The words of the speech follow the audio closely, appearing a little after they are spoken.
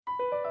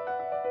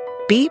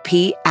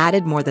BP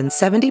added more than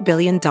 $70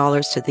 billion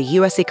to the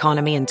U.S.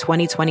 economy in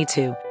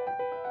 2022.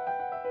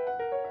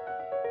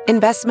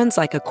 Investments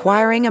like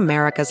acquiring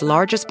America's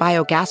largest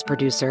biogas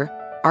producer,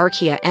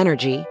 Archaea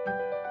Energy,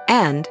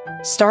 and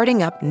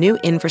starting up new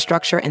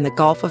infrastructure in the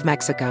Gulf of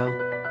Mexico.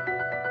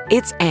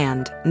 It's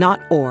and,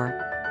 not or.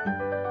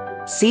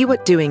 See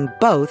what doing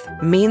both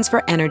means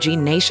for energy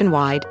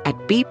nationwide at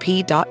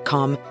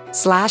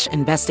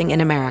bp.com/investing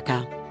in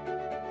America.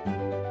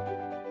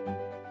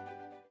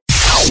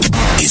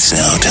 It's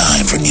now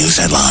time for news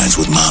headlines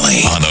with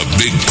Molly on the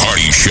Big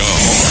Party Show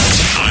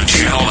on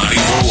Channel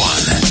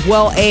 94.1.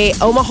 Well, a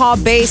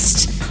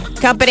Omaha-based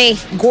company,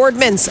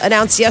 Gordman's,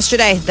 announced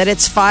yesterday that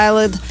it's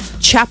filed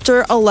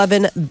Chapter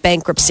 11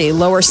 bankruptcy.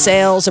 Lower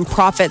sales and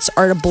profits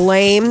are to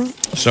blame.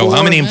 So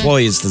how many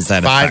employees does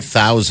that affect?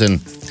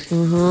 5,000.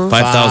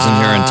 5,000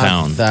 here in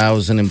town.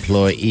 5,000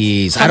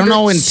 employees. I don't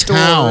know in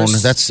town.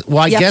 That's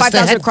I yeah, guess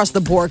 5,000 across the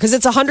board because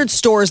it's 100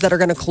 stores that are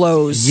going to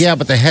close. Yeah,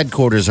 but the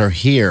headquarters are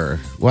here.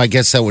 Well, I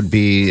guess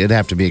it'd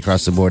have to be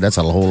across the board. That's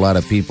a whole lot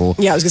of people.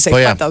 Yeah, I was going to say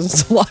 5,000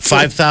 is a lot.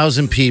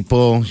 5,000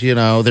 people. You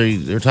know,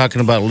 they're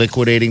talking about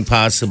liquidating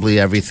possibly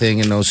everything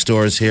in those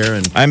stores here.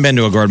 And I haven't been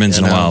to a Gordman's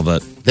in a while,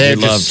 but they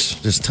love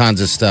just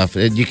tons of stuff.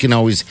 You can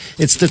always.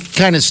 It's the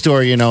kind of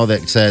store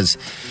that says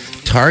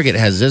Target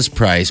has this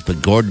price, but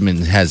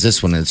Gordman has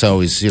this one. And it's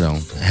always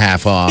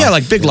half off. Yeah,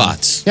 like Big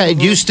Lots. Yeah,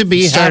 it used to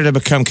be. It started to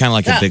become kind of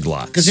like a Big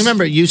Lots. Because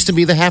remember, it used to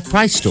be the half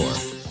price store.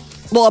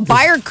 Well, a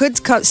buyer could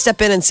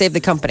step in and save the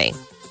company.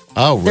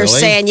 Oh, really? They're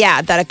saying,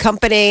 that a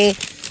company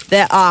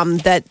that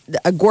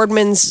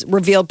Gordman's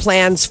revealed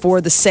plans for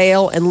the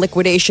sale and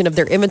liquidation of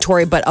their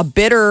inventory, but a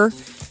bidder.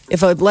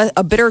 If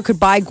a bidder could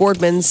buy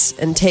Gordman's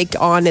and take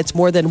on its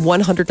more than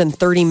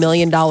 $130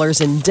 million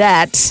in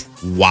debt.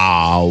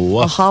 Wow.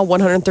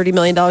 $130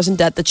 million in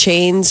debt. The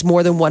chain's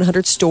more than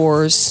 100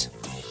 stores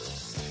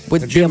would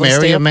Did be you able to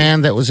marry stay a up.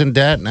 man that was in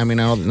debt? I mean,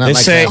 not They like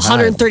say that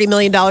high. $130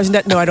 million in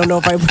debt. No, I don't know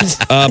if I was.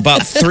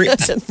 About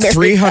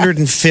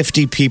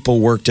 350 people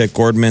worked at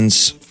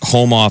Gordman's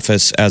home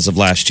office as of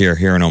last year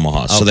here in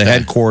Omaha. So the Okay.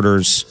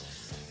 headquarters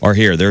are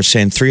here. They're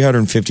saying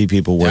 350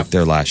 people worked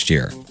there last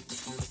year.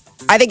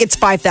 I think it's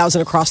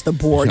 5,000 across the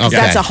board. Okay.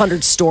 That's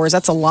 100 stores.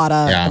 That's a lot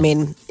of, Yeah.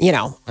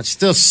 That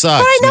still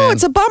sucks. But I know man.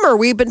 it's a bummer.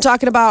 We've been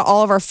talking about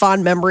all of our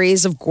fond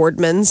memories of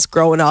Gordman's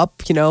growing up,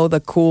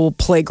 the cool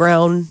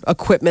playground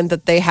equipment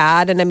that they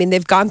had. And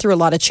they've gone through a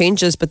lot of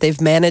changes, but they've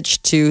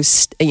managed to,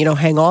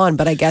 hang on.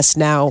 But I guess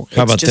now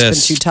How about it's just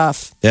this? been too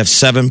tough. They have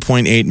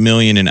 $7.8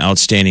 million in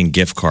outstanding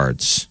gift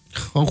cards.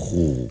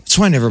 Oh. That's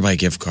why I never buy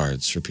gift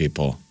cards for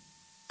people.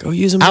 Go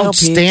use them.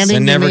 Outstanding? They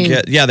never you mean?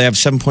 get. Yeah, they have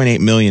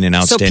 $7.8 million in So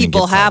outstanding.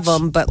 people gift have cards.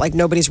 them, but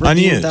nobody's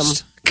reviewed them.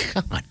 Unused.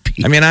 God,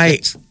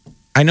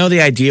 I know the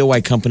idea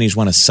why companies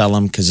want to sell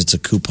them because it's a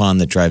coupon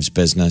that drives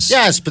business.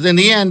 Yes, but in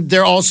the end,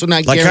 they're also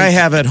not Like I guaranteed.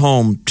 have at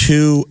home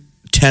 2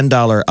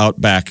 $10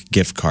 Outback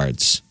gift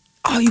cards.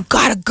 Oh, you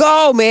gotta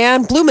go,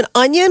 man! Bloomin'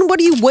 Onion. What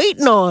are you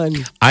waiting on?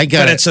 I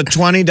got But it. it's a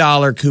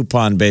 $20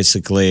 coupon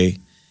basically,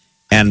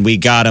 and we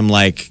got them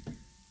like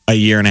a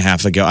year and a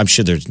half ago. I'm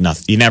sure there's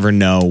nothing. You never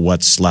know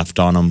what's left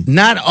on them.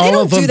 Not all They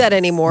don't of them do that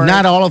anymore.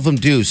 Not all of them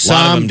do. A lot of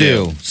Some them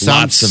do. Some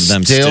Lots of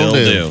them still do.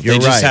 You're They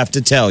right. just have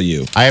to tell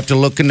you. I have to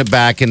look in the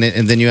back, and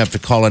then you have to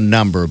call a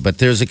number. But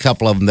there's a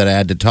couple of them that I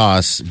had to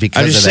toss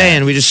because I'm just of that.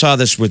 saying, we just saw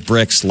this with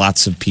bricks.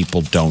 Lots of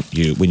people don't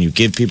use. When you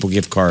give people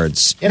gift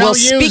cards, You don't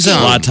use speaking-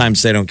 them. a lot of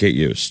times they don't get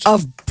used.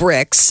 Of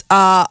bricks,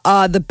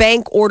 the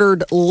bank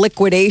ordered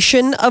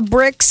liquidation of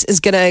bricks is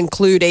going to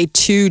include a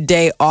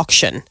 2-day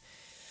auction.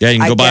 Yeah, you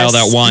can go I buy all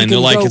guess that wine. you They're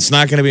can like, go- it's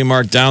not going to be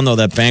marked down, though.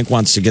 That bank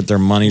wants to get their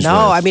money's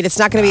worth. No, it's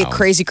not going to be a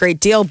crazy great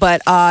deal,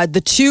 but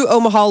the 2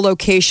 Omaha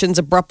locations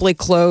abruptly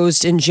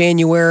closed in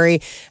January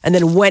and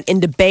then went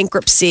into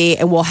bankruptcy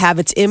and will have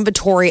its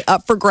inventory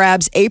up for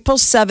grabs April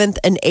 7th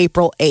and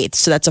April 8th.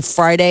 So that's a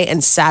Friday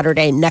and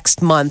Saturday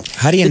next month.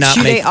 How do you the not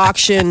 2-day make-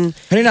 auction? How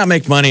do you not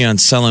make money on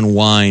selling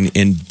wine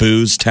in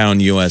Booze Town,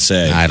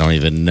 USA? I don't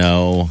even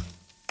know.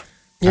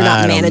 You're I not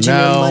don't managing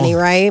your know. money,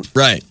 right?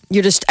 Right.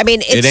 You're just,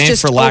 it's It ain't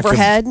just for lack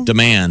overhead. of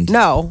demand.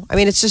 No,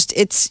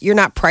 you're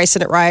not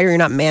pricing it right or you're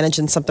not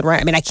managing something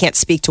right. I can't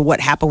speak to what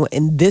happened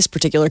in this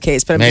particular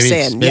case, but I'm just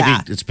saying, maybe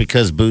it's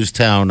because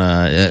Booztown,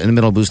 in the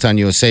middle of Booztown,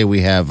 USA,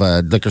 we have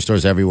liquor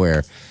stores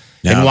everywhere.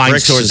 Now, and wine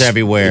bricks stores is-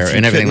 everywhere if you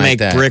and everything couldn't like make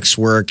that. bricks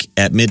work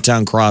at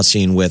Midtown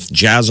Crossing with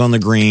Jazz on the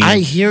Green. I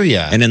hear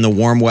ya. And in the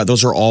warm weather,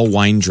 those are all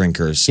wine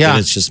drinkers. Yeah. But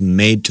it's just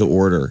made to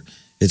order.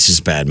 It's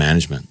just bad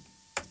management.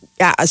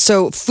 Yeah,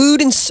 so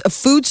food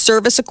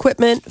service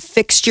equipment,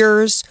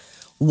 fixtures,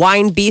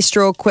 wine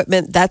bistro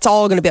equipment, that's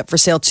all going to be up for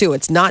sale too.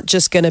 It's not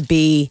just going to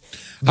be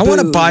I want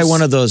to buy booze.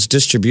 one of those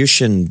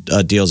distribution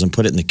deals and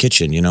put it in the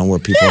kitchen, where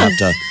people have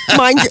to,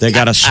 Mind your- they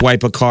got to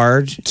swipe a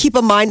card keep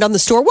a mind on the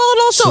store. Well, and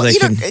also, so they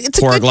can it's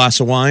pour a a good, glass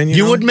of wine.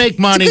 You know? would make it's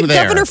a money good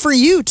there. governor for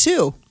you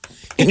too.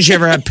 Didn't you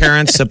ever have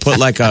parents that put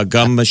like a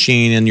gum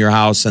machine in your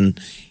house and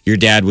your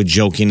dad would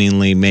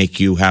jokingly make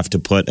you have to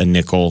put a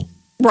nickel?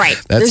 Right.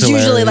 That's There's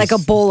usually hilarious. like a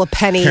bowl of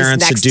pennies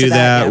Parents next that do to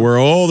that. that yeah.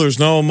 where, there's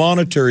no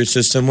monetary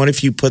system. What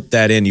if you put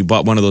that in? You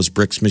bought one of those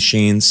bricks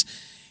machines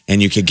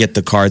and you could get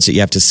the cards that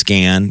you have to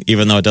scan,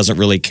 even though it doesn't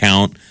really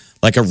count.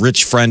 Like a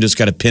rich friend who's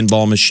got a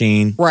pinball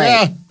machine. Right.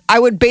 Yeah. I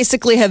would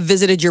basically have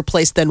visited your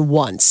place then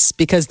once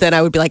because then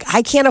I would be like,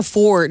 I can't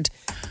afford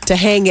to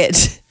hang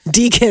at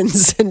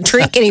Deacon's and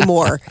drink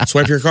anymore.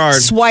 Swipe your card.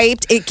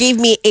 Swiped. It gave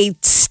me a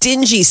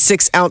stingy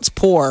 6-ounce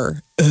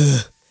pour.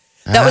 Ugh.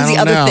 That was the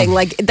other thing.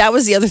 Like that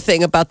was the other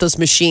thing about those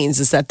machines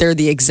is that they're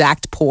the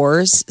exact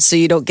pours, so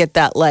you don't get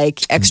that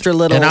like extra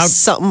little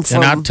something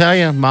from. And I'll tell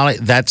you, Molly,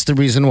 that's the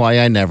reason why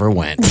I never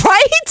went.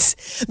 Right?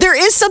 There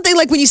is something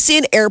like when you see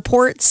in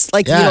airports,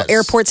 like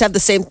airports have the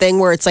same thing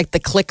where it's like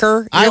the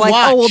clicker. You're like,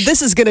 oh well,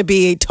 this is going to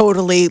be a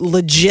totally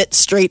legit,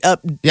 straight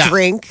up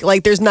drink.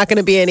 Like there's not going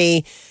to be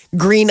any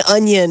green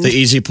onion. The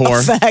easy pour.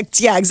 Effect.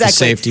 Yeah, exactly.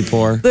 The safety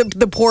pour.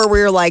 The pour where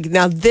you're like,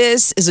 now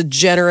this is a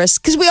generous,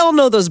 because we all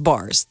know those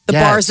bars. The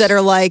bars that are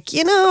like,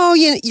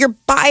 you're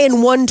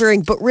buying one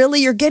drink, but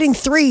really you're getting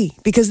 3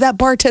 because that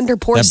bartender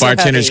pours That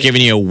bartender's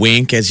giving you a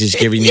wink as he's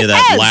giving you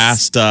that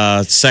last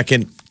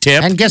second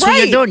tip. And guess what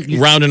you're doing?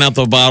 Rounding out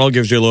the bottle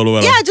gives you a little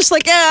bit of... Yeah, just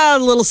like, a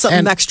little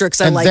something extra because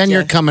I like And then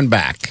you're coming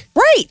back.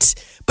 Right.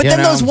 But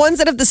then those ones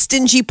that have the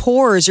stingy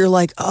pours, you're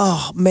like,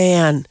 oh,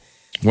 man.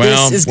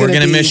 Well, we're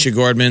going to miss you,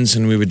 Gordmans,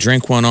 and we would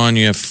drink one on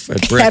you at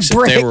Bricks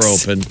if they were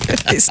open.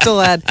 They still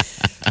had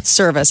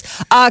service.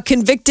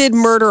 Convicted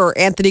murderer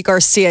Anthony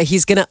Garcia,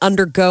 he's going to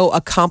undergo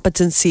a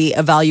competency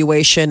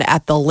evaluation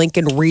at the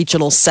Lincoln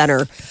Regional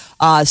Center.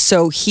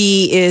 So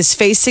he is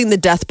facing the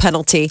death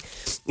penalty.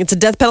 It's a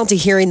death penalty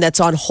hearing that's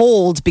on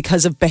hold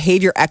because of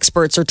behavior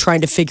experts are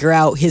trying to figure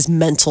out his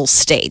mental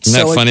state.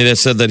 Isn't that funny? They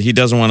said that he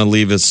doesn't want to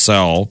leave his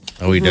cell.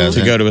 Oh, he does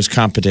to go to his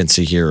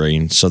competency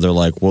hearing. So they're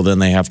like, well, then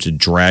they have to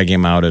drag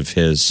him out of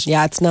his.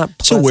 Yeah, it's not.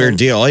 It's a weird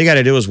deal. All you got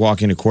to do is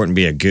walk into court and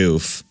be a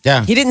goof.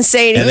 Yeah, he didn't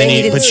say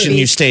anything. But shouldn't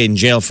you stay in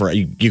jail for?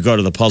 You go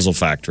to the puzzle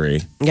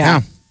factory.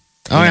 Yeah.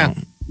 Oh yeah.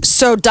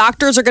 So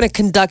doctors are going to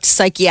conduct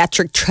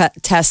psychiatric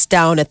tests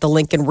down at the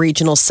Lincoln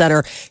Regional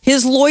Center.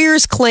 His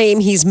lawyers claim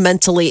he's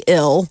mentally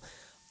ill.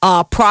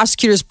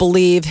 Prosecutors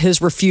believe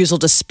his refusal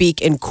to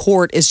speak in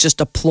court is just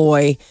a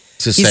ploy.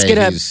 He's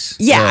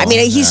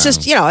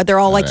just, they're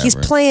all like, he's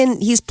playing.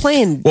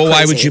 Well, why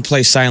crazy. would you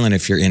play silent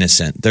if you're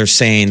innocent? They're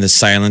saying the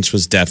silence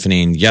was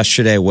deafening.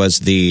 Yesterday was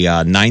the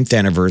 9th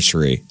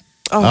anniversary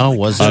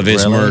of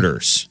his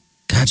murders.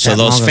 God, so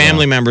those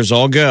family members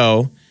all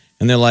go.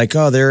 And they're like,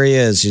 "Oh, there he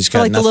is. He's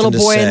got like nothing the little to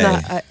boy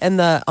say." and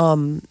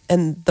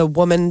the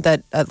woman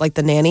that like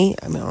the nanny.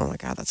 I mean, oh my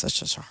God, that's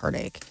just a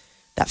heartache.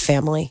 That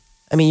family.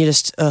 I mean, you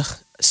just ugh.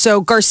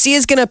 So Garcia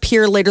is going to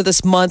appear later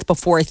this month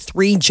before a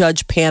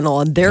 3-judge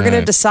panel, and they're going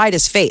to decide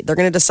his fate. They're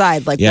going to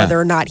decide whether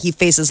or not he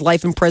faces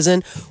life in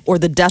prison or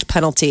the death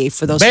penalty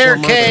for those 4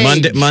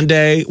 murders.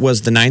 Monday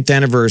was the 9th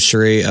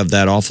anniversary of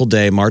that awful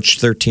day, March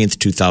 13th,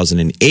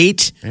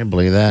 2008. I can't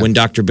believe that. When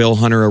Dr. Bill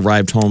Hunter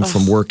arrived home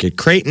from work at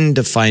Creighton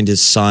to find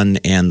his son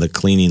and the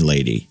cleaning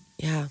lady.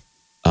 Yeah.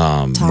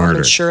 Tom murdered.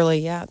 and Shirley.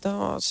 Yeah.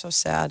 Oh, it's so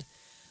sad.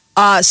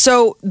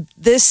 So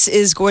this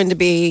is going to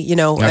be,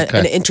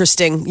 an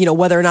interesting,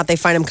 whether or not they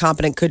find him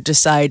competent could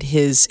decide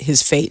his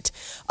fate.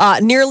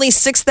 Nearly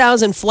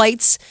 6,000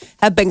 flights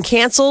have been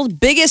canceled.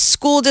 Biggest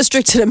school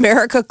district in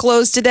America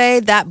closed today.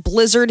 That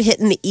blizzard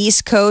hitting the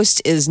East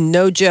Coast is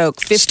no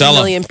joke. 50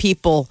 million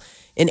people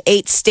in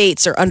 8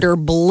 states are under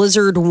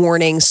blizzard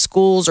warning.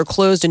 Schools are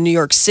closed in New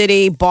York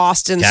City,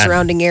 Boston,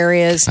 surrounding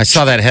areas. I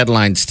saw that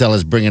headline,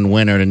 Stella's bringing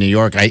winter to New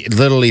York. I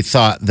literally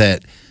thought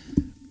that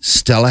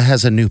Stella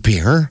has a new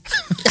beer.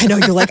 I know,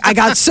 you're like, I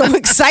got so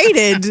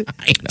excited.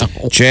 I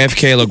know.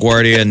 JFK,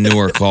 LaGuardia, and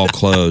Newark all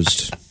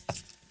closed.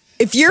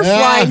 If you're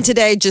flying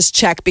today, just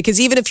check, because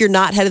even if you're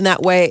not heading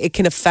that way, it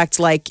can affect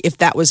like if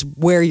that was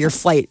where your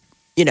flight,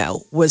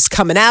 was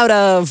coming out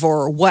of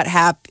or what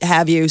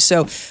have you.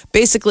 So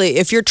basically,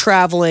 if you're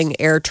traveling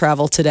air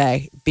travel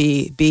today,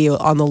 be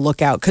on the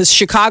lookout, because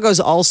Chicago's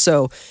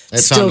also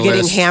still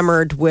getting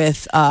hammered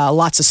with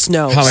lots of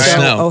snow. How much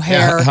snow?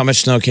 O'Hare. How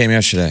much snow came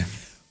yesterday?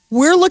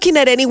 We're looking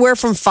at anywhere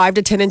from 5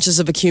 to 10 inches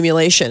of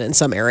accumulation in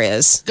some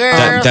areas.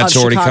 That's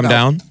already come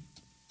down?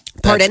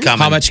 Pardon?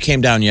 How much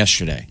came down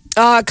yesterday?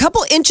 A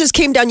couple inches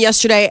came down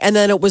yesterday, and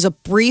then it was a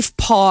brief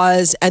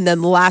pause, and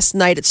then last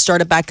night it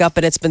started back up,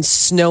 and it's been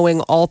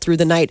snowing all through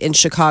the night in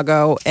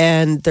Chicago,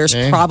 and there's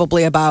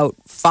probably about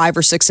 5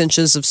 or 6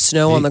 inches of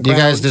snow on the ground.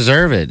 You guys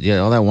deserve it.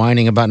 All that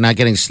whining about not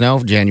getting snow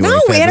January,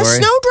 No, we February. had a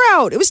snow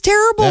drought. It was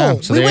terrible.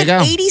 Yeah, so we there you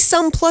went go.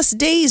 80-some plus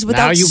days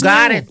without Now you snow.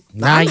 got it.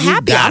 Now I'm you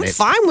happy. got I'm it.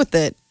 fine with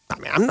it. I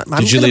mean, I'm not.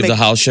 Did you leave the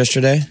house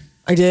yesterday?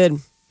 I did.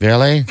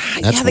 Really?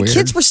 The weird.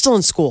 kids were still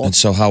in school. And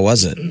so how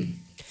was it?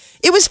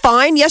 It was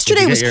fine.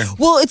 Yesterday was your-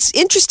 well. It's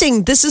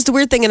interesting. This is the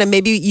weird thing, and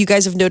maybe you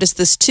guys have noticed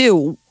this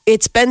too.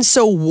 It's been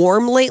so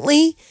warm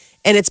lately,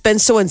 and it's been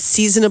so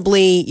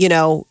unseasonably,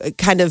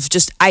 kind of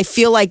just. I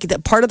feel like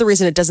that part of the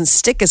reason it doesn't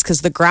stick is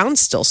because the ground's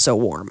still so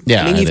warm.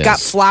 Yeah, I mean, it you've got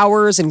is.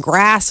 flowers and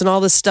grass and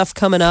all this stuff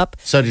coming up.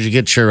 So did you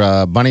get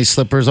your bunny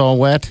slippers all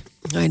wet?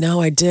 I know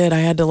I did. I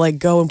had to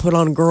go and put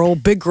on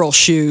big girl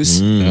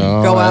shoes.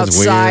 Oh, Go that's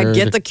outside, weird.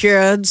 get the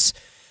kids.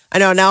 I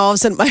know. Now all of a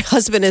sudden, my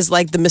husband is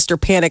like the Mr.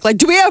 Panic. Like,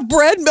 do we have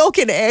bread, milk,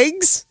 and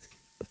eggs?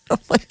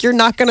 Like, you're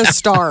not going to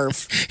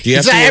starve. Do you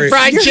have Is to that worry?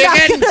 fried You're not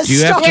chicken? gonna Do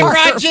you have to- starve.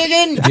 Fried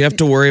chicken? Do you have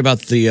to worry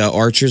about the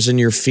archers in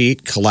your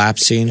feet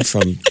collapsing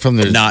from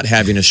the- not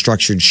having a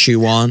structured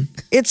shoe on?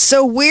 It's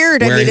so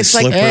weird. I Wearing mean, it's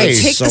like slippers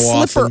you take so the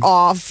slipper often.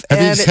 off, Have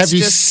and you, it's have you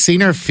just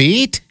seen her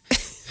feet?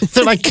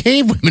 They're like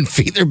cave women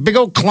feet. They're big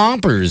old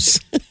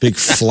clompers. Big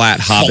flat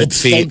hobbit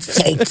feet.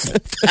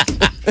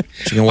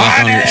 She can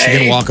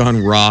walk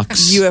on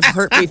rocks. you have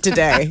hurt me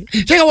today.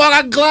 She can walk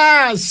on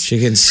glass She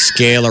can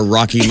scale a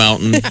rocky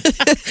mountain.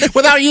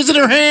 without using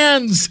her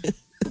hands.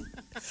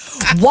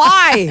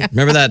 Why?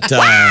 Remember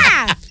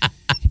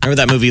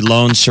that movie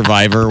Lone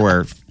Survivor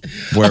where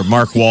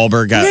Mark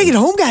Wahlberg We gotta get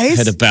home, guys.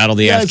 had to battle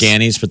the Yes.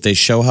 Afghanis, but they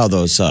show how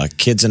those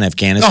kids in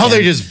Afghanistan Oh,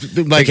 they just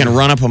they like can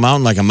run up a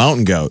mountain like a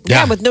mountain goat.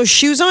 Yeah, with no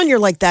shoes on, you're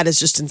like, that is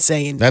just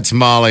insane. That's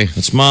Molly.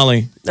 It's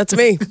Molly. That's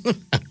me.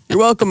 You're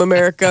welcome,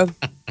 America.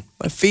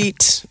 My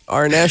feet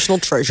are a national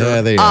treasure.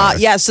 Yeah, they are.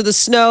 Yeah, so the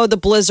snow, the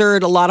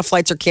blizzard, a lot of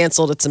flights are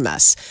canceled. It's a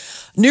mess.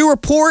 New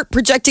report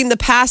projecting the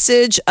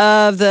passage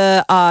of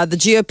the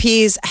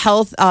GOP's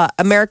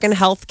American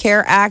Health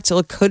Care Act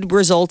could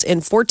result in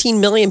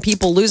 14 million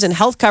people losing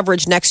health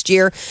coverage next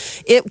year.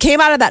 It came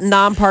out of that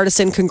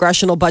nonpartisan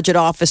Congressional Budget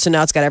Office, and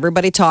now it's got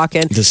everybody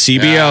talking. The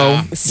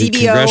CBO, the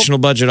CBO. Congressional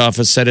Budget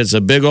Office, said it's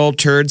a big old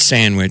turd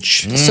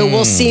sandwich. So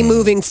we'll see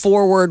moving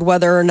forward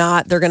whether or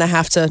not they're going to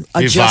have to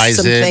adjust Revise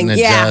some it things. and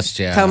adjust,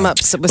 yeah. Come up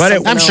with But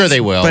something I'm sure else.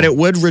 they will. But it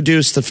would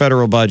reduce the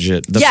federal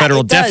budget, the Yeah,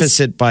 federal it does.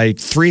 deficit by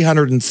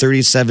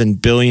 $337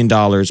 billion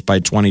by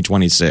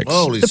 2026.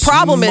 Holy The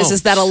problem is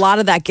smokes. that a lot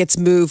of that gets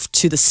moved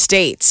to the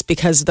states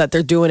because that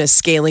they're doing is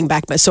scaling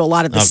back. So a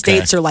lot of the Okay.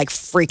 states are like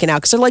freaking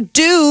out because they're like,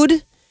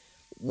 dude,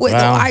 we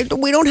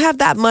don't have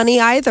that money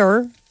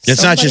either.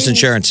 It's not just Somebody-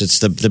 insurance. It's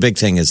the big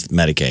thing is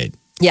Medicaid.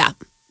 Yeah,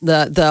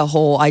 the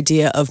whole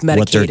idea of Medicaid.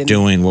 What they're and-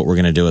 doing, what we're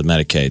going to do with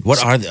Medicaid.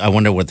 What are they? I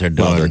wonder what they're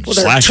doing. they're Well,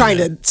 they're slashing trying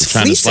it. to They're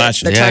trying to fleece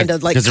slash it. They're it. trying to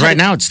like because cut right it.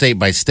 now it's state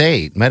by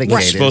state. Medicaid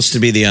It's supposed to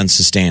be the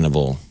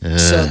unsustainable.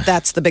 So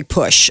that's the big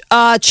push.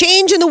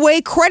 Change in the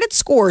way credit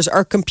scores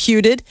are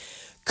computed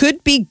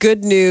could be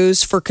good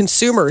news for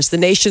consumers. The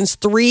nation's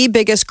 3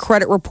 biggest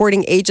credit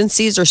reporting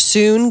agencies are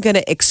soon going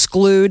to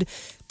exclude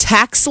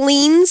tax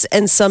liens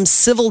and some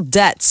civil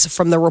debts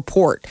from the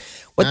report.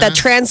 What that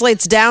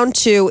translates down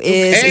to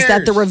is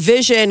that the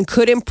revision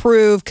could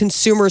improve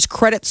consumers'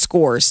 credit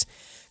scores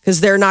because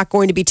they're not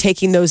going to be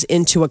taking those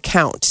into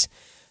account.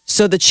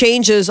 So the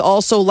changes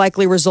also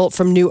likely result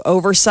from new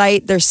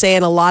oversight. They're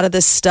saying a lot of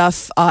this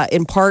stuff,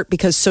 in part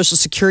because Social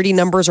Security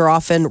numbers are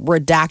often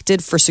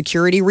redacted for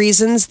security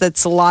reasons.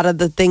 That's a lot of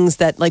the things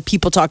that like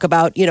people talk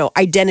about,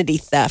 identity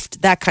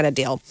theft, that kind of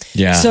deal.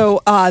 Yeah.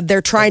 So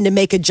they're trying to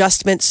make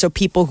adjustments so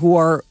people who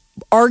are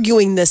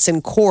arguing this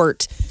in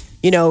court,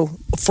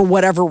 for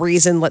whatever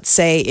reason, let's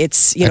say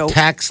it's, a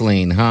tax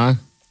lien, huh?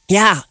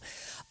 yeah.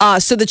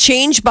 So the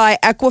change by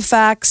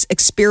Equifax,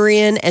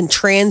 Experian, and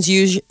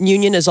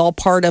TransUnion is all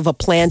part of a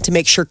plan to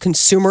make sure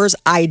consumers'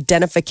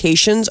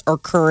 identifications are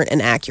current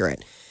and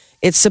accurate.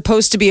 It's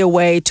supposed to be a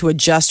way to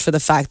adjust for the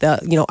fact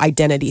that,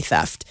 identity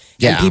theft.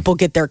 Yeah. And people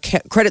get their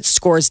credit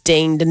scores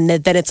dinged, and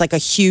then it's like a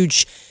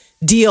huge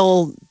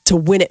deal to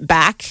win it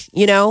back,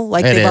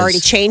 like It they've is. already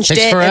changed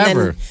Takes it.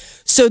 forever. And then,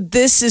 so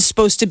this is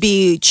supposed to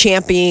be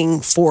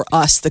championing for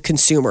us, the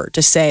consumer,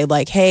 to say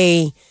like,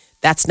 hey,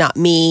 that's not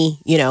me.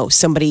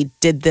 Somebody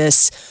did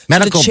this.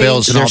 Medical So the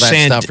bills and all They're that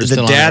saying stuff are the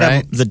still data, on it,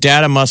 right? the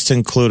data must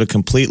include a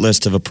complete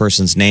list of a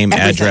person's name,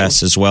 Everything.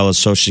 address, as well as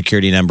social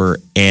security number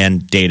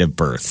and date of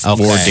birth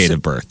Okay. or date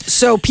of birth.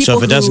 So people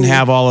if it doesn't who-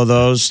 have all of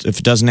those, if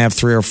it doesn't have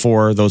 3 or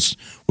 4, those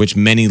which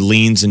many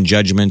liens and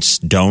judgments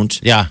don't,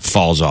 Yeah.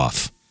 falls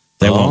off.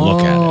 They won't look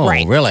at it. Oh,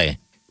 Right. really?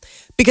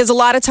 Because a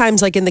lot of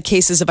times, like in the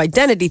cases of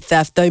identity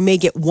theft, they may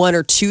get 1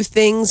 or 2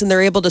 things and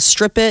they're able to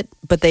strip it,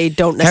 but they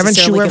don't Haven't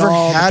necessarily you ever get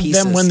all had the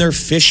pieces. them when they're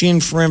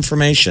fishing for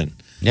information?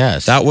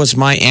 Yes. That was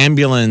my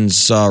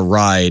ambulance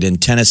ride in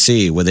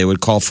Tennessee where they would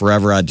call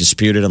forever. I'd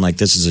dispute it. I'm like,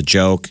 this is a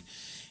joke.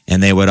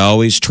 And they would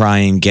always try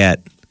and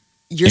get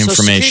Your Social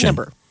Security information.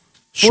 number.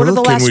 What are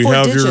the can last we 4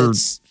 have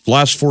digits? your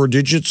last 4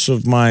 digits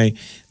of my...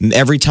 And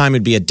every time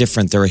it'd be a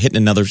different... They were hitting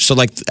another... So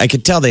like I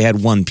could tell they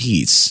had one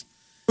piece.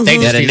 They They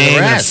had just a need the name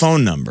and a rest.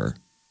 phone number.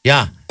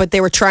 Yeah. But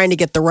they were trying to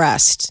get the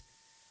rest.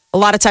 A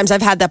lot of times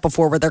I've had that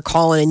before where they're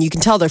calling and you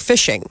can tell they're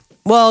fishing.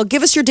 Well,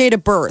 give us your date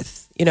of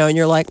birth, and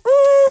you're like,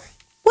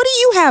 what do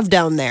you have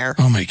down there?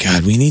 Oh my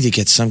God, we need to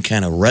get some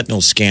kind of retinal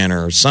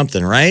scanner or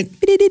something, right?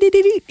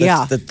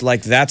 Yeah.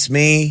 That's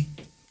me.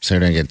 So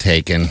they're going to get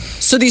taken.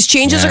 So these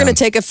changes are Yeah. going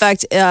to take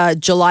effect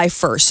July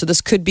 1st. So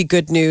this could be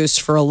good news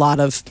for a lot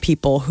of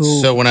people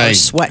who So when are I-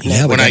 sweating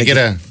Yeah, it. we When I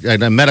gotta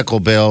get a medical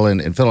bill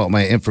and fill out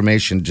my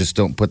information, just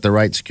don't put the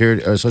right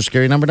Social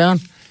Security number down?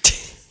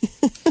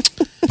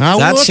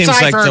 That seems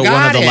like one of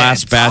forgot the it.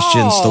 last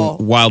bastions, Oh.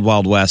 the wild,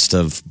 wild west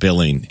of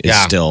billing is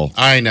Yeah, still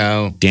I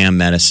know. damn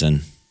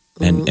medicine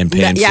and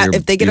paying Yeah, for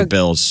if they get your a-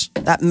 bills.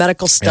 That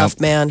medical stuff,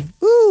 man.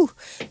 Woo.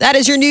 That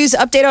is your news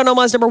update on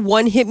Omaha's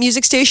 #1 hit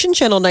music station,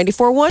 Channel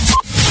 94.1.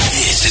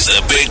 This is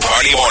the Big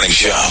Party Morning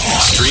Show.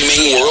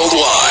 Streaming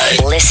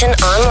worldwide. Listen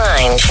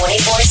online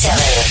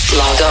 24/7.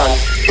 Log on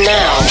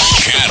now.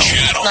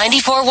 Channel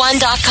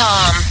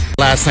 941.com.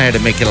 Last night I had to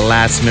make it a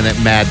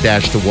last-minute mad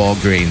dash to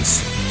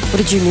Walgreens. What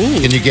did you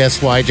need? Can you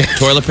guess why, Jeff?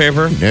 Toilet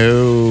paper?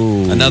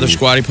 No. Another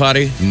squatty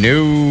potty?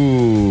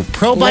 No.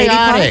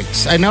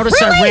 Probiotics. I noticed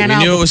Really? I ran We out.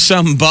 knew it was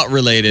something butt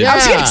related. I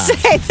was going to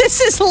say,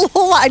 this is a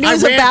little, I knew it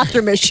was a ran-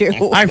 bathroom issue.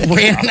 I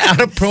ran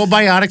out of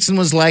probiotics and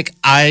was like,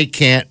 I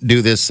can't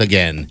do this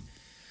again.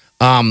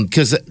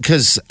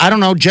 Because I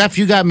don't know, Jeff,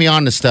 you got me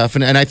on the stuff,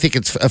 and I think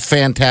it's a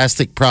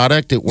fantastic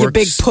product. It works. Your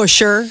big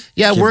pusher.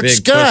 Yeah, it Your works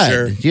big good.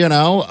 pusher. You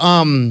know,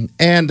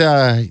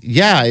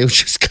 yeah, it was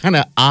just kind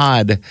of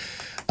odd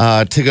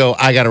to go.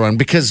 I got to run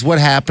because what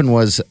happened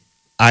was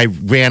I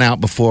ran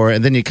out before,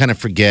 and then you kind of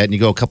forget, and you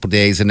go a couple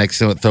days, and next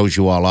thing it throws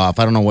you all off.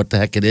 I don't know what the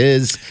heck it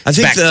is. I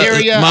think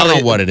Bacteria. I don't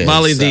know what it is.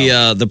 Molly,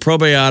 so. the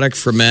probiotic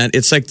for men,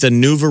 it's like the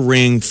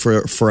NuvaRing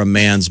for a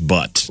man's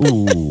butt.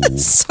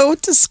 So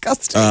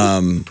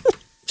disgusting.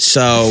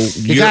 So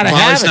gotta have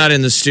Molly's it. not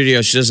in the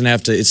studio. She doesn't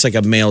have to. It's like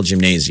a male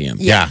gymnasium.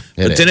 Yeah,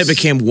 But then it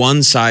became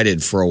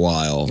one-sided for a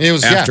while. It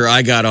was, after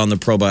I got on the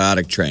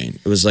probiotic train.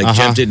 It was like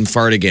Jeff didn't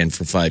fart again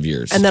for 5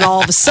 years. And then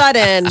all of a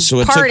sudden,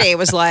 So it Party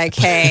was like,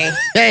 hey,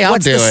 Hey, I'll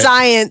what's do the it.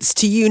 science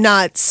to you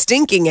not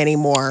stinking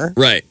anymore?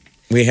 right,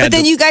 we had. But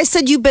then to- you guys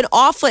said you've been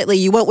off lately.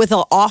 You went with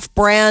an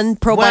off-brand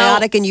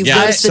probiotic, and you've yeah,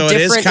 noticed so the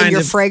it is difference in kind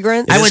your of-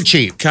 fragrance. it I is went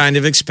cheap. Kind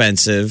of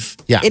expensive.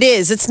 Yeah. It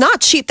is. It's not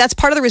cheap. That's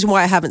part of the reason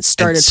why I haven't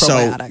started And so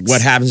probiotics.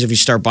 what happens if you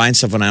start buying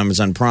stuff on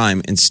Amazon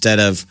Prime instead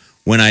of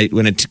when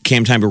it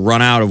came time to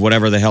run out of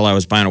whatever the hell I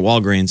was buying at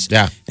Walgreens?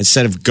 Yeah.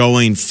 Instead of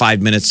going 5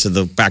 minutes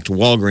back to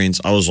Walgreens,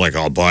 I was like,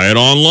 I'll buy it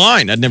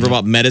online. I'd never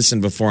bought medicine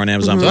before on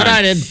Amazon Prime. What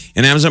I did.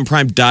 And Amazon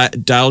Prime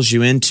dials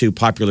you into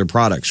popular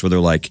products where they're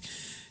like,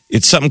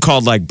 it's something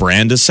called like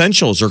Brand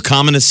Essentials or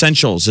Common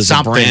Essentials is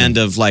Something. a brand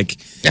of like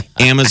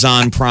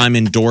Amazon Prime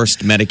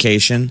endorsed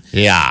medication.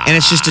 Yeah. And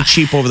it's just a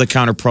cheap over the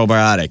counter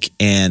probiotic.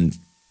 And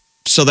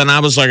so then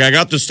I was like, I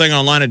got this thing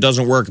online. It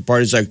doesn't work. The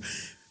Party's like,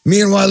 me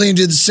and Wileen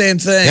did the same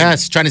thing. Yeah,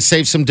 it's trying to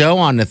save some dough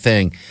on the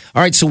thing.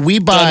 All right, so we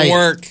buy. Doesn't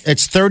work.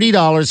 It's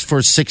 $30 for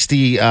a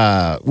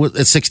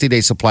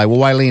 60-day supply. Well,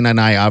 Wileen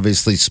and I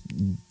obviously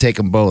take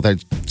them both. I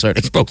sorry to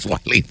expose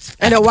Wileen.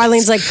 I know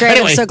Wileen's like, great.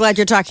 Anyway, I'm so glad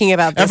you're talking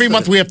about this. Every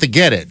month we have to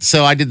get it.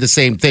 So I did the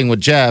same thing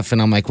with Jeff,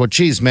 and I'm like, well,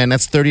 geez, man,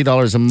 that's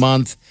 $30 a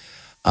month.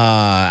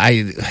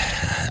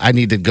 I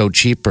need to go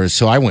cheaper,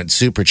 so I went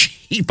super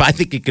cheap. I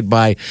think you could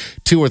buy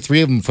 2 or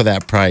 3 of them for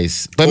that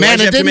price. But Well, man, why'd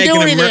you it have to didn't make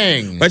do an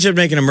anything. Why'd you have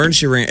to make an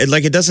emergency ring?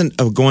 It doesn't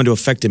go into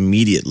effect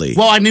immediately.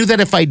 Well, I knew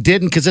that if I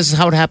didn't, because this is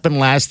how it happened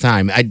last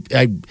time.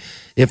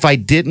 If I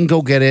didn't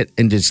go get it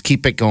and just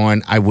keep it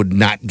going, I would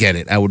not get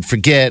it. I would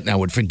forget, and I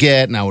would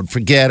forget, and I would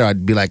forget. Or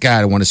I'd be like,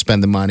 I don't want to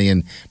spend the money.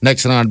 And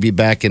next thing on, I'd be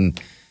back in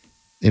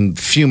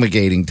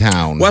fumigating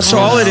town. Well, so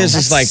all it is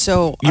That's like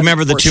so you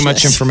remember the too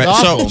much unfortunate.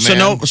 information. Awful,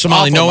 So man.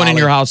 Molly, no Awful, one in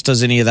your Molly. house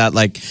does any of that.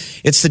 Like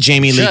it's the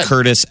Jamie Lee Should.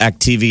 Curtis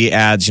Activia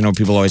ads. You know,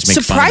 people always make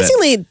fun of it.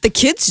 Surprisingly, the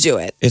kids do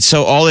it. It's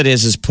so all it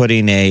is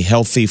putting a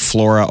healthy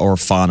flora or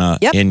fauna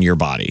Yep. in your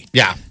body.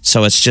 Yeah.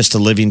 So it's just a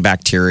living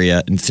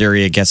bacteria. In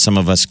theory, I guess some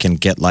of us can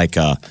get like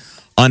a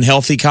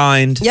unhealthy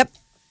kind. Yep.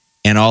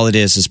 And all it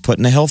is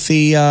putting a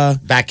healthy Back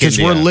because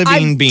into we're you.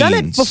 living I've beings. done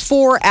it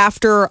before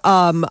after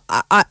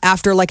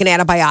like an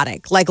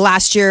antibiotic. Like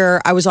last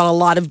year, I was on a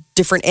lot of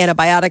different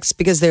antibiotics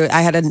because I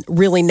had a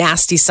really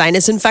nasty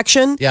sinus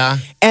infection. Yeah.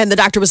 And the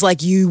doctor was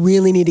like, you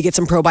really need to get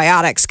some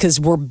probiotics because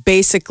we're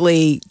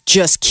basically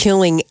just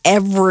killing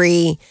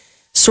every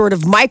sort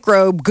of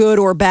microbe, good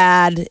or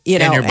bad, you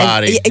know. your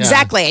body, yeah.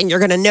 Exactly. And you're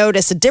going to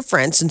notice a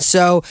difference. And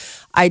so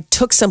I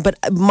took some, but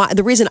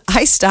the reason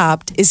I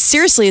stopped is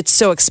seriously, it's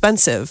so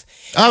expensive.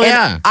 Oh, And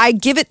yeah. I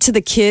give it to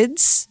the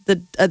kids. Their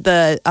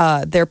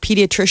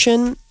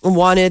pediatrician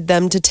wanted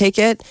them to take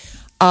it,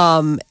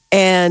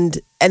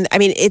 and I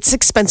mean it's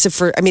expensive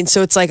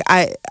so it's like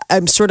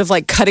I'm sort of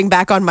like cutting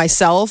back on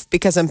myself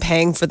because I'm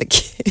paying for the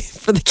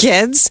for the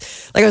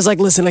kids. Like I was like,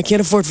 listen, I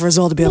can't afford for us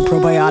all to be on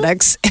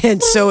probiotics,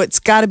 and so it's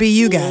got to be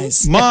you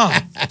guys, Mom,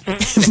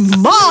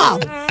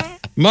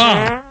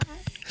 Mom.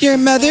 your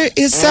mother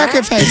is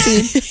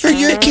sacrificing for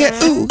your kid.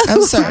 Ooh,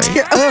 I'm sorry.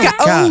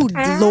 Oh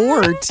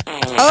Lord.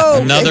 Oh,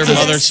 Another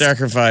mother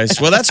sacrifice.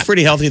 Well, that's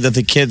pretty healthy that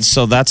the kids.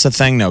 So that's the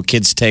thing, though.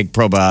 Kids take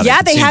probiotics. Yeah,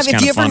 It they seems have. If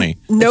kinda you ever funny.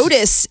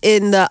 notice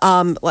in the,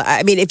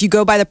 I mean, if you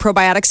go by the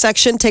probiotic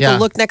section, take Yeah. a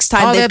look next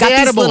time. Oh, They've they got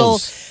have these the little,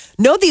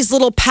 edibles. these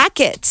little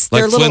packets.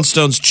 Like They're little.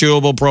 Flintstones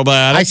chewable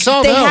probiotics. I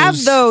saw They those.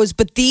 have those,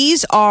 but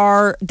these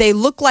are. They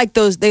look like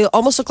those. They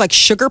almost look like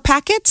sugar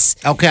packets.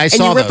 Okay, I and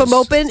saw you rip those. them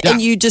open Yeah.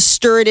 and you just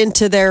stir it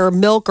into their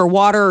milk or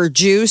water or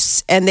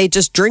juice, and they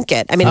just drink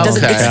it. I mean, it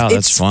doesn't. Okay. It's, Wow,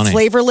 that's it's funny.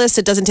 flavorless.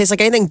 It doesn't taste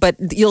like anything. But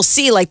you'll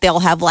see, like they'll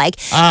have like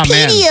Ah,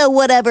 man. Pedia,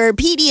 whatever,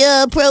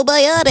 Pedia Tell you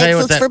probiotics.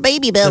 what, It's for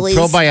baby The bellies.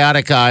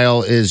 probiotic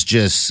aisle is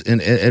just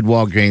at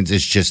Walgreens.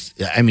 It's just.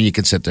 I mean, you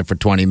can sit there for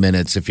 20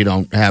 minutes if you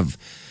don't have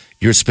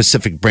your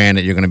specific brand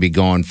that you're going to be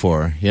going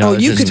for. You know, Oh,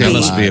 it's you just could too be-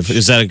 Must be much.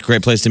 is that a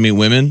great place to meet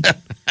women?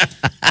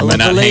 Am I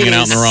not hanging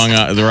out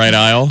in the right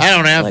aisle? I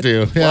don't have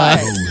to. Yeah.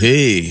 Oh,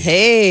 hey.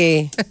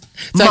 Hey,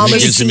 Let me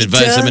give some Mamacita.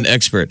 advice. I'm an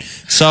expert.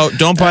 So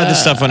don't buy the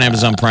stuff on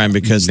Amazon Prime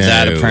because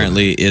that No.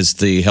 apparently is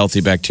the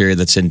healthy bacteria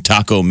that's in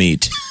taco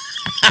meat.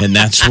 And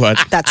that's what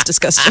That's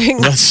disgusting.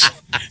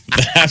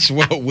 that's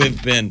what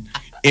we've been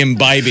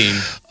imbibing.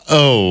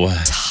 Oh,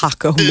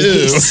 Taco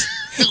meat.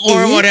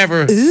 or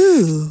whatever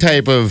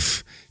type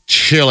of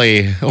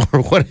chili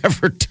or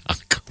whatever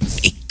taco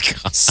meat.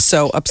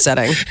 So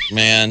upsetting.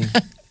 Man,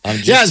 I'm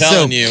just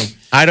telling you.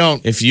 I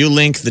don't. If you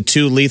link the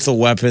two lethal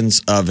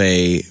weapons of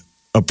a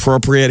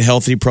appropriate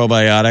healthy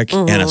probiotic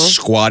and a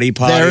squatty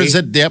potty, There's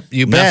a dip.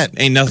 You bet.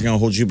 ain't nothing gonna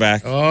hold you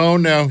back. Oh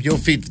no, you'll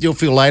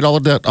feel light all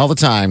the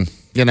time.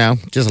 You know,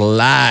 just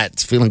light.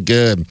 It's feeling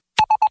good.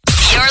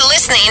 You're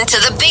listening to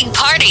the Big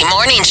Party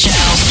Morning Show.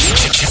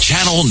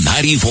 Channel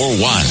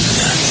 94.1.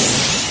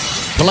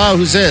 Hello,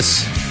 who's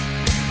this?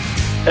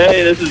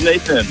 Hey, this is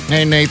Nathan.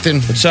 Hey, Nathan.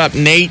 What's up,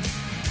 Nate?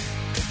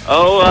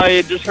 Oh,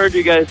 I just heard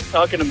you guys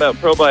talking about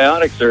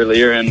probiotics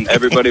earlier, and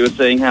everybody was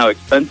saying how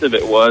expensive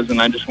it was,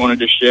 and I just wanted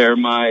to share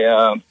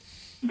my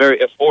very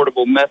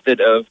affordable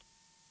method of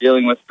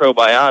dealing with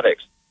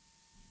probiotics.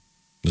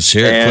 Let's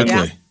hear it And-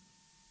 quickly.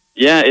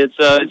 Yeah,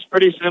 it's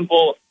pretty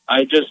simple.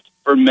 I just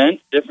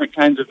ferment different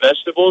kinds of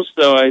vegetables.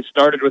 So I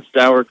started with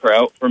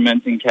sauerkraut,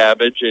 fermenting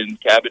cabbage, and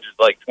cabbage is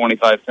like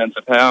 25 cents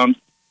a pound.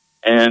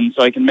 And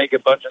so I can make a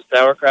bunch of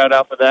sauerkraut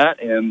off of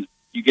that, and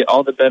you get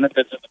all the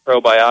benefits of the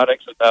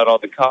probiotics without all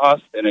the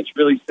cost, and it's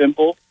really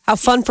simple. How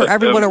fun for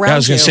everyone I around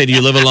was going you. to say, do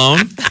you live alone?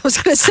 I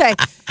was going to say,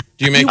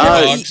 Do you make you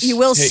will, dogs? you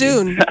will Hey,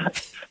 soon.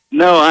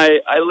 No, I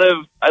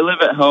live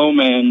at home,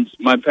 and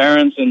my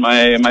parents and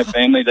my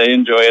family, they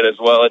enjoy it as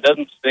well. It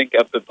doesn't stink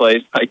up the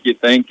place like you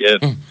think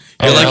it.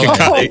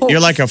 You're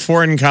like a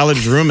foreign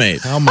college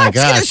roommate. Oh my I was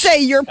going to gosh.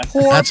 say, your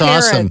poor That's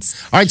parents.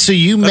 awesome. All right, so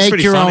you That's make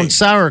pretty your funny. own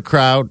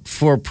sauerkraut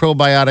for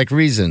probiotic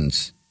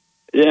reasons.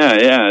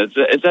 Yeah,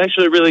 it's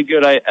actually really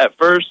good. At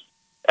first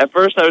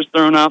I was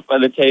thrown off by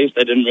the taste.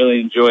 I didn't really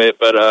enjoy it,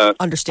 but I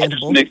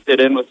Understandable. just mixed it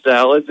in with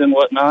salads and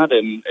whatnot,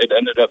 and it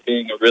ended up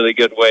being a really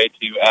good way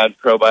to add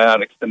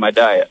probiotics to my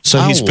diet. So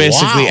he's Oh,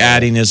 basically wow.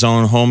 adding his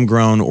own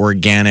homegrown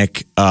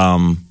organic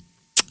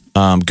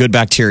good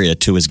bacteria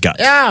to his gut.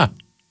 Yeah.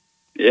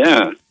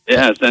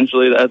 Yeah,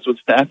 essentially that's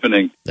what's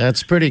happening.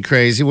 That's pretty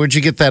crazy. Where'd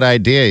you get that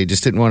idea? You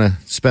just didn't want to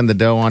spend the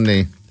dough on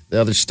the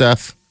other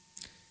stuff?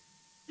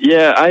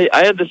 Yeah,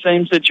 I had the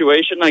same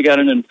situation. I got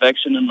an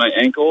infection in my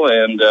ankle,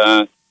 and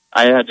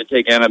I had to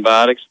take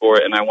antibiotics for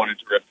it, and I wanted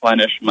to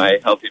replenish my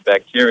healthy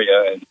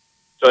bacteria. And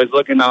so I was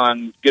looking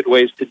on good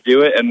ways to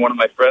do it, and one of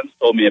my friends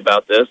told me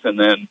about this, and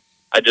then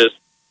I just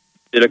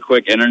did a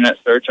quick internet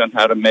search on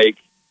how to make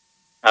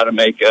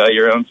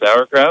your own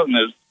sauerkraut, and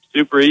it was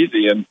super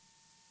easy, and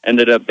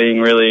ended up being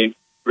really,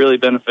 really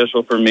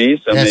beneficial for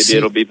me. So That's maybe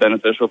it'll be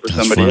beneficial for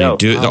somebody Funny. else.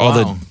 Do Oh, all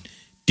wow. the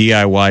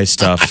DIY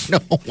stuff. No,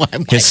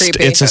 I'm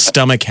Creepy. It's a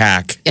stomach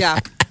hack. Yeah.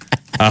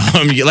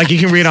 Like you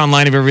can read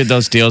online. If you ever read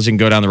those deals, you can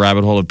go down the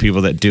rabbit hole of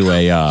people that do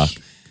a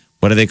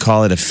what do they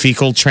call it? A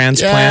fecal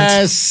transplant.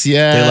 Yes,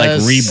 yes. They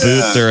like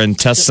reboot their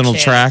intestinal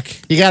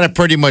tract. You got to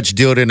pretty much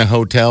do it in a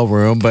hotel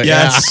room, but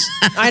Yes.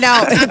 I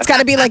know. It's got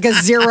to be like a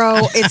 0.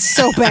 It's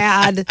so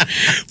bad.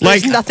 There's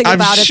Like nothing I'm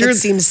about sure it that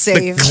seems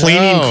safe. The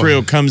cleaning No.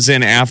 crew comes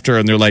in after,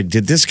 and they're like,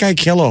 "Did this guy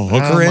kill a yeah.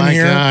 hooker Oh in my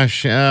here?"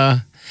 gosh.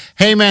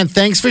 Hey man,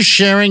 thanks for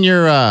sharing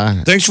your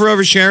Thanks for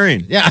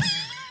oversharing. yeah.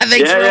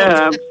 Thanks for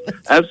Yeah,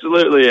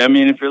 absolutely. I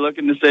mean, if you're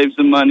looking to save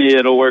some money,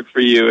 it'll work for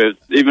you,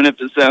 even if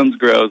it sounds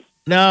gross.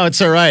 No,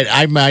 it's all right.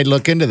 I might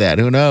look into that.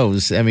 Who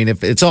knows? I mean,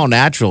 if it's all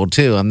natural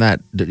too, I'm not,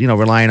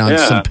 relying on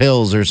Yeah. some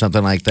pills or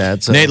something like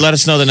that. So. Nate, let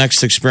us know the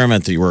next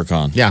experiment that you work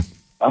on. Yeah.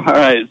 All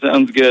right,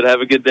 sounds good.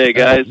 Have a good day,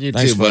 guys. You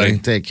Thanks, too, buddy. buddy.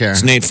 Take care.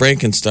 It's Nate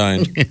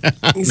Frankenstein.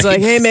 He's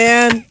like, hey,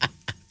 man.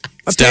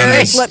 My down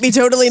parents in- let me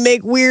totally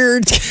make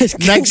weird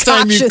Next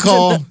time you concoctions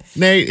call in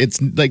Nate,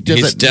 it's like just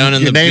He's down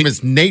in your the name be-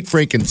 is Nate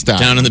Frankenstein.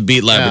 Down in the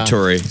beat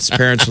laboratory. His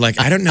parents are like,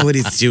 I don't know what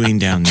he's doing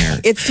down there.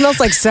 It smells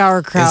like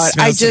sauerkraut. It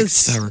smells I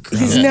just, like sauerkraut.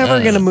 he's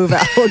never going to move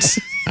out.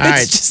 All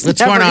right,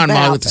 what's going on,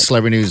 Molly, with the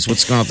celebrity news?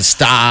 What's going on with the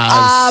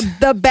stars?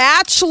 The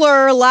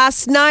Bachelor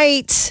last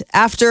night,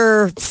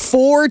 after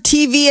 4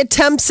 TV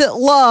attempts at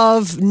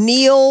love,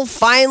 Neil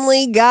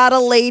finally got a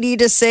lady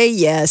to say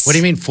yes. What do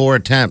you mean 4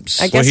 attempts?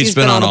 I guess he's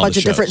been on on a all bunch the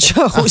of different shows.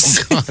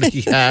 shows. God,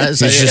 yes.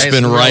 He's just I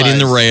been didn't riding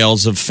the realize.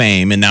 rails of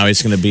fame, and now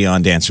he's going to be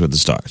on Dancing with the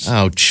Stars.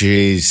 Oh,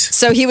 jeez.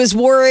 So he was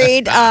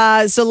worried.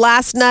 So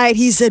last night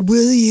he said,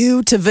 "Will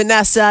you?" to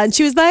Vanessa, and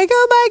she was like,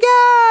 "Oh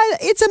my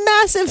God, it's a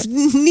massive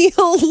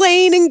Neil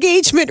Lane green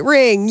engagement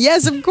ring.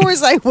 Yes, of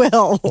course I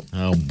will.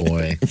 Oh,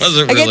 boy. Was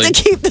it I really? get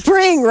to keep the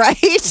ring,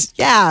 right?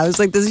 Yeah, it was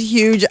like this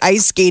huge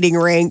ice skating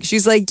ring.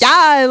 She's like, yeah,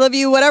 I love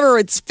you, whatever.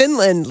 It's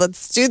Finland.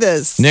 Let's do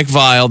this. Nick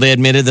Viall, they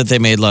admitted that they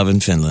made love in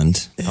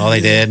Finland. Oh, they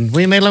did?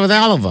 We made love with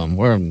all of them.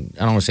 I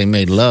don't want to say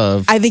made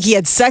love. I think he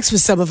had sex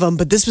with some of them,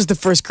 but this was the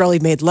first girl he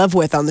made love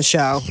with on the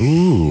show.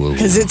 Ooh.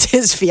 Because it's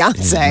his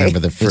fiance. Remember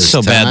the It's first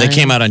so bad. They time?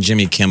 came out on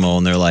Jimmy Kimmel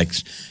and they're like,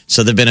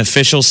 so they've been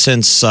official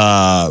since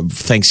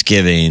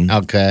Thanksgiving,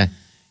 Okay.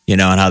 you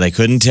know, and how they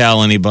couldn't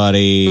tell anybody,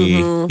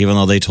 even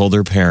though they told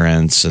their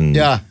parents. And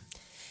Yeah.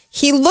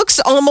 He looks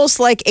almost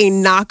like a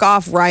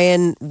knockoff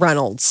Ryan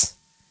Reynolds.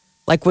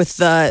 Like with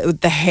the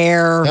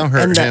hair. Don't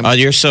hurt and the, him.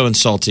 You're so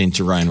insulting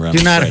to Ryan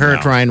Reynolds. Do not right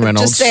hurt now. Ryan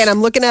Reynolds. Just saying,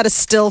 I'm looking at a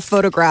still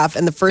photograph,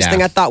 and the first Yeah.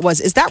 thing I thought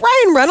was, is that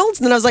Ryan Reynolds?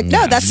 And then I was like,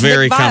 no, that's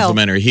Very Nick Viall.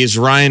 complimentary. He's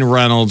Ryan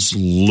Reynolds'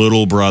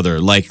 little brother.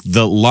 Like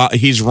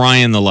he's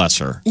Ryan the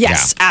lesser.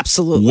 Yes,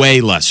 absolutely.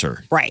 Way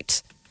lesser.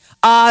 Right.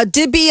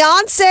 Did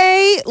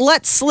Beyonce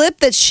let slip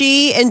that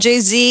she and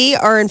Jay-Z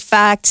are in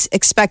fact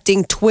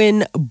expecting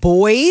twin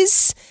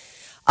boys?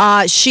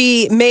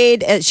 She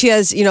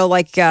has,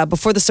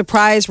 before the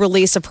surprise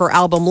release of her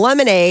album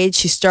Lemonade,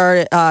 she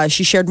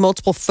shared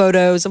multiple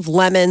photos of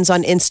lemons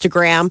on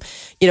Instagram,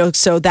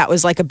 so that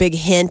was like a big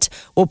hint.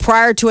 Well,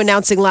 prior to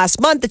announcing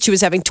last month that she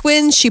was having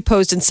twins, she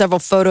posed in several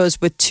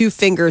photos with 2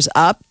 fingers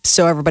up.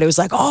 So everybody was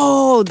like,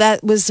 oh,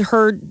 that was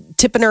her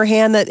tipping her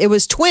hand that it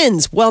was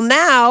twins. Well,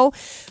 now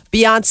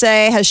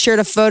Beyonce has shared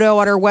a photo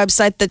on her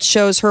website that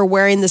shows her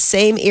wearing the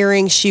same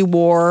earrings she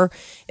wore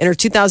in her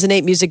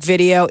 2008 music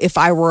video, If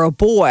I Were a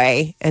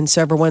Boy. And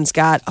so everyone's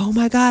got, oh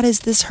my God,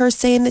 is this her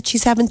saying that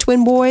she's having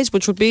twin boys?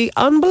 Which would be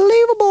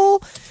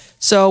unbelievable.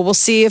 So we'll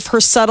see if her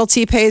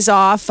subtlety pays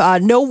off.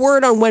 No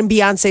word on when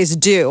Beyonce's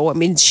due. I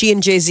mean, she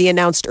and Jay-Z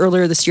announced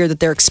earlier this year that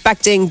they're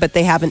expecting, but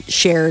they haven't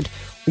shared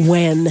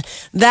when.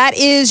 That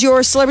is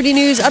your celebrity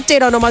news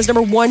update on Omaha's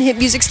number 1 hit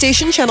music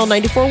station, Channel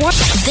 94.1.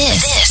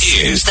 This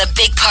is the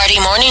Big Party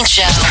Morning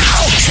Show.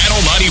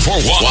 Channel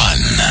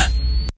 94.1.